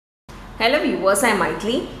Hello viewers, I am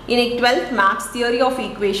Maitli. In 12th Maths Theory of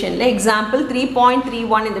Equation, example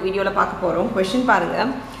 3.31 in the video la paaka porom. Question parunga.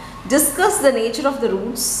 Discuss the nature of the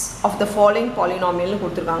roots of the following polynomial nu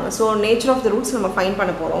kuduthirukanga. So nature of the roots nama find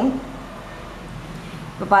panna porom.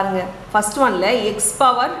 Ipo parunga. First one la x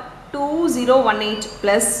power 2018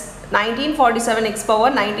 plus 1947 x power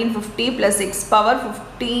 1950 plus x power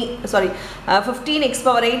 15 x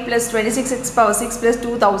power 8 plus 26 x power 6 plus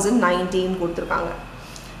 2019 kuduthirukanga.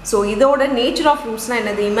 So idoda nature of roots na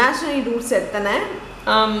enadhu imaginary roots ethana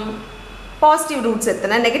positive roots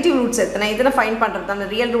ethana negative roots ethana idana find pandradha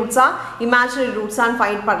real roots ah imaginary roots ah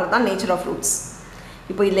find pandradha nature of roots.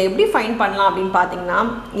 இப்போ இதல எப்படி find பண்ணலாம் அப்படினு பாத்தீங்கன்னா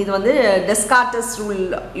இது வந்து Descartes rule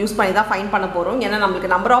use பண்ணி தான் ஃபைண்ட் பண்ண போறோம். ஏன்னா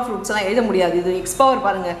நமக்கு நம்பர் ஆஃப் ரூட்ஸ் எல்லாம் எழுத முடியாது. இது x பவர்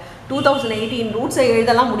பாருங்க 2018 ரூட்ஸ்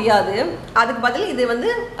எழுதலாம் முடியாது. அதுக்கு பதிலா இது வந்து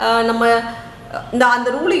நம்ம அந்த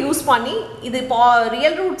ரூலை யூஸ் பண்ணி இது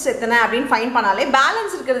ரியல் ரூட்ஸ் எத்தனை அப்படினு ஃபைண்ட் பண்ணாலே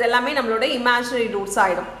பேலன்ஸ் இருக்குது எல்லாமே நம்மளோட இமேஜினரி ரூட்ஸ்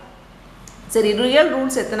ஆயிடும். சரி ரியல்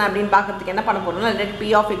ரூட்ஸ் எத்தனை அப்படினு பார்க்கிறதுக்கு என்ன பண்ண போறோம்னா let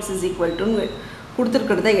p of x is equal to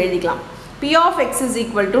கொடுத்திருக்கிறதை எழுதிக்கலாம். p of x is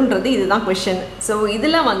equal to ன்றது இதுதான் क्वेश्चन. சோ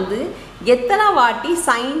இதுல வந்து எத்தனை வாட்டி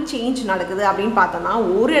சைன் சேஞ்ச் நடக்குது அப்படினு பார்த்தனா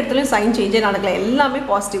ஒரு இடத்துலயும் சைன் சேஞ்சே நடக்கல, எல்லாமே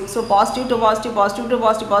positive. So positive to positive, positive to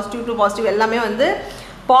positive, positive to positive எல்லாமே வந்து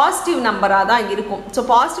பாசிட்டிவ் நம்பரா தான் இருக்கும். சோ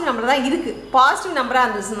பாசிட்டிவ் நம்பர் தான் இருக்கு. பாசிட்டிவ் நம்பரா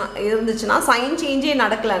இருந்துச்சுனா சைன் சேஞ்சே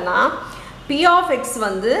நடக்கலனா p of x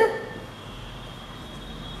வந்து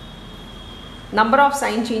நம்பர் ஆஃப்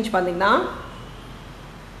சைன் சேஞ்ச் பாத்தீங்கன்னா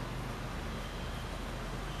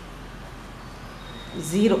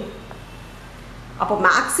 0. அப்போ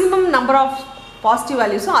maximum number of positive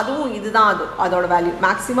values அதுவும் இதுதான் அதோட value.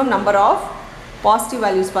 maximum number of positive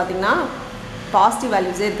values பாத்தீங்கன்னா positive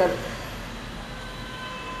values இருக்காது.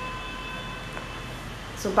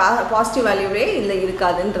 ஸோ பாசிட்டிவ் வேல்யூவே இல்லை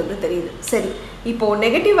இருக்காதுன்றது தெரியுது. சரி, இப்போது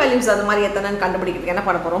நெகட்டிவ் வேல்யூஸ் அது மாதிரி எத்தனைன்னு கண்டுபிடிக்கிறதுக்கு என்ன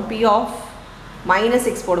பண்ண போகிறோம்? p ஆஃப் மைனஸ்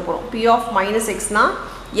எக்ஸ் போட போகிறோம். p ஆஃப் மைனஸ் எக்ஸ்னால்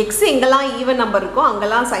எக்ஸ் எங்கெல்லாம் ஈவன் நம்பர் இருக்கோ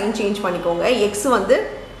அங்கெல்லாம் சைன் சேஞ்ச் பண்ணிக்கோங்க. எக்ஸ் வந்து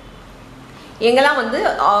எங்கெல்லாம் வந்து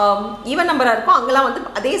ஈவன் நம்பராக இருக்கும் அங்கெல்லாம் வந்து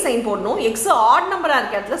அதே சைன் போடணும். எக்ஸ் ஆட் நம்பராக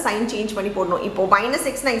இருக்க இடத்துல சைன் சேஞ்ச் பண்ணி போடணும். இப்போ மைனஸ்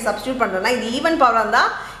எக்ஸ் நான் சப்ஸ்டியூட் பண்ணுறேன்னா இது ஈவன் பவராக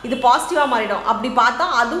இருந்தால் இது பாசிட்டிவாக மாறிடும். அப்படி பார்த்தா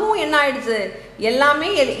அதுவும் என்ன ஆயிடுச்சு, எல்லாமே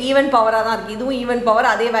ஈவன் பவராக தான் இருக்குது. இதுவும் ஈவன் பவர்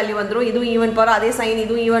அதே வேல்யூ வந்துடும், இதுவும் ஈவன் பவர் அதே சைன்,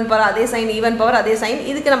 இதுவும் ஈவன் பவர் அதே சைன், ஈவன் பவர் அதே சைன்.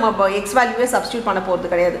 இதுக்கு நம்ம எக்ஸ் வேல்யூவே சப்ஸ்டியூட் பண்ண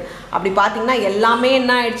போகிறது கிடையாது. அப்படி பார்த்தீங்கன்னா எல்லாமே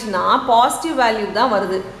என்ன ஆயிடுச்சுன்னா பாசிட்டிவ் வேல்யூ தான்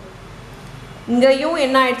வருது. இங்கேயும்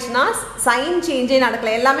என்ன ஆயிடுச்சுன்னா சைன் சேஞ்சே நடக்கல,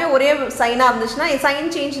 எல்லாமே ஒரே சைனாக இருந்துச்சுன்னா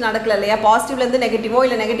சைன் சேஞ்ச் நடக்கல இல்லையா? பாசிட்டிவ்லேருந்து நெகட்டிவோ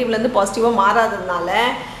இல்லை நெகட்டிவ்லேருந்து பாசிட்டிவோ மாறாததுனால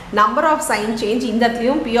நம்பர் ஆஃப் சைன் சேஞ்ச் இந்த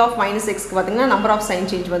இடத்துலையும் p ஆஃப் மைனஸ் எக்ஸ்க்கு பார்த்தீங்கன்னா நம்பர் ஆஃப் சைன்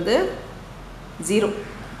சேஞ்ச் வந்து 0.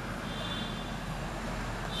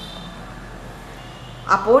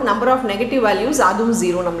 அப்போது நம்பர் ஆஃப் நெகட்டிவ் வேல்யூஸ் அதுவும்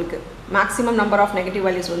 0. நம்மளுக்கு maximum number of negative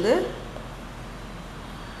values வந்து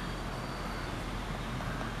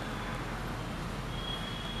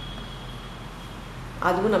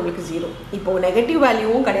அதுவும் நம்மளுக்கு 0. இப்போது நெகட்டிவ்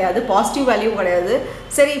வேல்யூவும் கிடையாது, பாசிட்டிவ் வேல்யூவும் கிடையாது.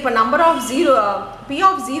 சரி, இப்போ நம்பர் ஆஃப் 0 p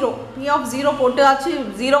ஆஃப் 0 போட்டாச்சு.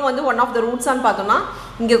 0 வந்து ஒன் ஆஃப் த ரூட்ஸான்னு பார்த்தோம்னா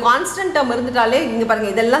இங்கே கான்ஸ்டன்ட் டேர்ம் இருந்துட்டாலே இங்கே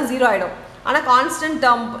பாருங்கள் இதெல்லாம் 0 ஆகிடும். ஆனால் கான்ஸ்டன்ட்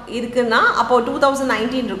டேர்ம் இருக்குன்னா அப்போது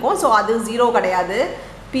 2019 இருக்கும். ஸோ அது 0 கிடையாது.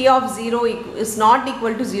 p of 0 is not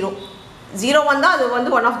equal to 0. 0 வந்தால் அது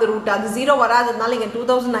வந்து ஒன் ஆஃப் த ரூட். அது 0 வராததுனால இங்கே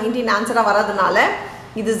 2019 ஆன்சராக வராதனால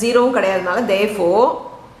இது 0வும் கிடையாதுனால therefore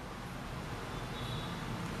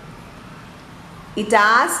it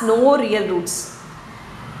has no real roots.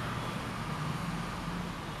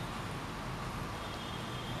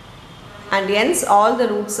 And hence all the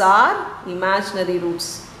roots are imaginary roots.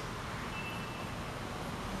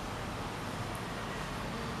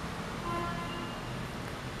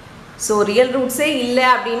 So real roots இல்லை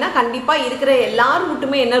அப்படின்னா கண்டிப்பாக இருக்கிற எல்லா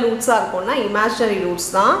ரூட்டுமே என்ன ரூட்ஸாக இருக்கும்னா இமேஜினரி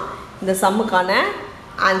ரூட்ஸ் தான் இந்த சம்முக்கான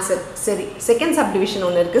ஆன்சர். சரி, செகண்ட் சப்டிவிஷன்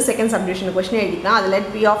ஒன்று இருக்குது. செகண்ட் சப்டிவிஷன் கொஸ்டின் எழுதிக்கலாம். அது let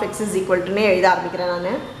p of x is equal to எழுத ஆரம்பிக்கிறேன்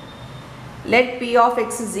நான். let p of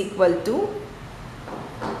x is equal to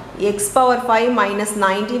x power 5 minus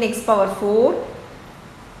 19 x power 4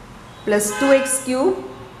 plus 2x cube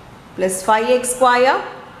plus 5x square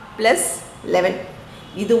plus 11.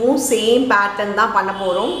 இதுவும் same pattern தான் பண்ண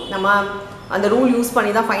போகிறோம். நம்ம அந்த ரூல் யூஸ்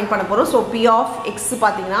பண்ணி தான் ஃபைண்ட் பண்ண போகிறோம். ஸோ p of x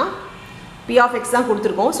பார்த்தீங்கன்னா p of x தான்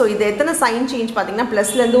கொடுத்துருக்கோம். ஸோ இது எத்தனை சைன் சேஞ்ச் பார்த்தீங்கன்னா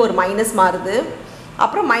ப்ளஸ்லேருந்து ஒரு மைனஸ் மாறுது,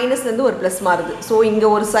 அப்புறம் மைனஸ்லேருந்து ஒரு ப்ளஸ் மாறுது. ஸோ இங்கே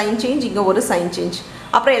ஒரு சைன் சேஞ்ச், இங்கே ஒரு சைன் சேஞ்ச்,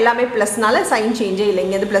 அப்புறம் எல்லாமே ப்ளஸ்னால சைன் சேஞ்சே இல்லை.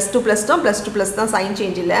 இங்கே வந்து +2 +2 +2 +2 தான் சைன்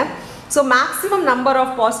சேஞ்ச் இல்லை. So maximum number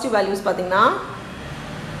of positive values பார்த்தீங்கன்னா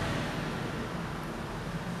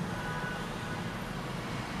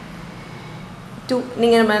 2.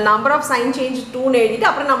 நீங்கள் நம்பர் ஆஃப் சைன் சேஞ்ச் 2ன்னு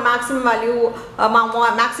எழுதிட்டு அப்புறம் நம்ம maximum value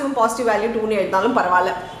maximum positive value 2ன்னு எழுதினாலும்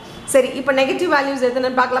பரவாயில்ல. சரி, இப்போ நெகட்டிவ் வேல்யூஸ்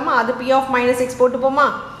எத்தனைன்னு பார்க்கலாமா? அது p of minus x போட்டுப்போமா?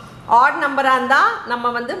 Add நம்பராக இருந்தால்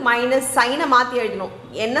நம்ம வந்து மைனஸ் சைனை மாற்றி எழுதணும்.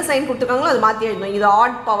 என்ன சைன் கொடுத்துருக்காங்களோ அது மாற்றி எழுதணும். இது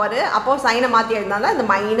ஆட் பவர், அப்போது சைனை மாற்றி எழுதினால இந்த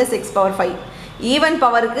மைனஸ் எக்ஸ் பவர் 5. ஈவன்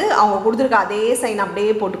பவருக்கு அவங்க கொடுத்துருக்க அதே சைன்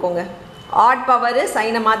அப்படியே போட்டுக்கோங்க. ஆட் பவர்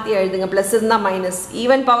சைனை மாற்றி எழுதுங்க, ப்ளஸ் இருந்தால் மைனஸ்.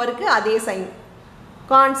 ஈவன் பவருக்கு அதே சைன்,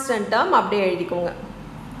 கான்ஸ்டன்ட் டேர்ம் அப்படியே எழுதிக்கோங்க.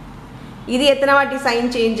 இது எத்தனை வாட்டி சைன்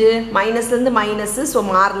சேஞ்சு? மைனஸ்லேருந்து மைனஸ்ஸு, ஸோ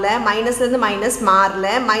மாறல. மைனஸ்லேருந்து மைனஸ் மாறல.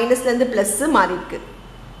 மைனஸ்லேருந்து ப்ளஸ்ஸு மாறிருக்கு.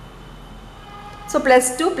 ஸோ ப்ளஸ்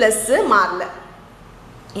டூ ப்ளஸ்ஸு மாறல.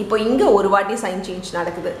 இப்போ இங்கே ஒரு வாட்டி சைன் சேஞ்ச்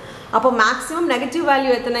நடக்குது. அப்போ மேக்ஸிமம் நெகட்டிவ்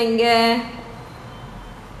வேல்யூ எத்தனை? இங்கே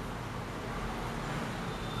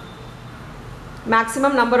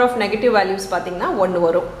maximum number of negative values பார்த்தீங்கன்னா 1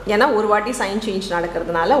 வரும். ஏன்னா ஒரு வாட்டி சைன் சேஞ்ச்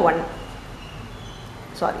நடக்கிறதுனால 1.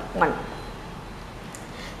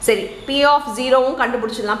 சரி, p of 0வும்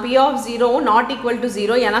கண்டுபிடிச்சிடலாம். p of 0வும் not equal to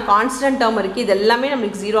 0, ஏன்னா கான்ஸ்டன்ட் டேர்ம் இருக்குது. இது எல்லாமே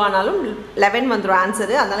நம்மளுக்கு 0 ஆனாலும் 11 வந்துடும்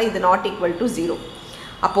ஆன்சரு. அதனால் இது நாட் ஈக்குவல் டு 0.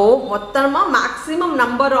 அப்போது மொத்தமாக maximum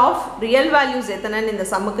number of real values எத்தனைன்னு இந்த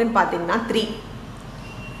சம்முக்குன்னு பார்த்தீங்கன்னா 3.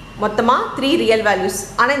 மொத்தமாக 3 ரியல் வேல்யூஸ்.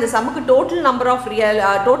 ஆனால் இந்த சம்முக்கு டோட்டல் நம்பர்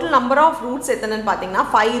ஆஃப் ரூட்ஸ் எத்தனைன்னு பார்த்தீங்கன்னா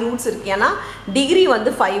 5 ரூட்ஸ் இருக்குது. ஏன்னா டிகிரி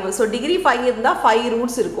வந்து 5, ஸோ டிகிரி 5 இருந்தால் 5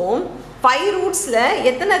 ரூட்ஸ் இருக்கும். 5 ரூட்ஸில்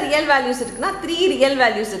எத்தனை ரியல் வேல்யூஸ் இருக்குன்னா 3 ரியல்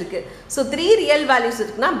வேல்யூஸ் இருக்குது. ஸோ 3 ரியல் வேல்யூஸ்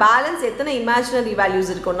இருக்குன்னா பேலன்ஸ் எத்தனை இமேஜினரி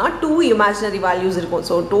வேல்யூஸ் இருக்குன்னா 2 இமேஜினரி வேல்யூஸ் இருக்கும்.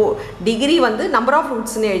 ஸோ டிகிரி வந்து நம்பர் ஆஃப்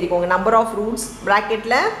ரூட்ஸ்னு எழுதிக்கோங்க. நம்பர் ஆஃப் ரூட்ஸ்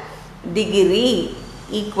ப்ராக்கெட்டில் டிகிரி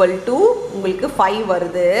ஈக்குவல் டு உங்களுக்கு 5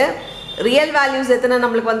 வருது. ரியல் வேல்யூஸ் எத்தனை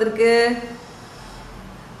நம்மளுக்கு வந்திருக்கு?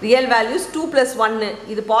 Real values 2 + 1.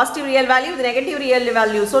 இது பாசிட்டிவ் ரியல் வேல்யூ, இது negative real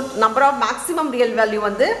value. So number of maximum real value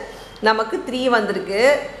வந்து நமக்கு 3 வந்திருக்கு.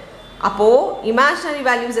 அப்போது இமேஜினரி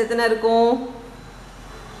வேல்யூஸ் எத்தனை இருக்கும்?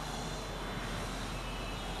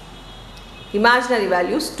 Imaginary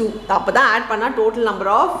values 2. அப்போ தான் ஆட் பண்ணால் டோட்டல் நம்பர்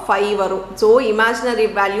ஆஃப் 5 வரும். ஸோ இமேஜினரி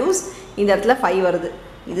வேல்யூஸ் இந்த இடத்துல 5 வருது.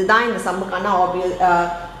 இதுதான் இந்த சம்முக்கான obvious.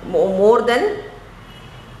 More then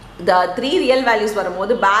the 3 real values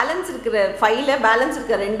வரும்போது பேலன்ஸ் இருக்கிற 5ல பேலன்ஸ்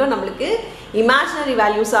இருக்கிற ரெண்டும் நம்மளுக்கு இமேஜினரி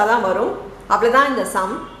வேல்யூஸாக தான் வரும். அப்படி தான் இந்த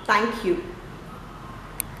சம். தேங்க்யூ.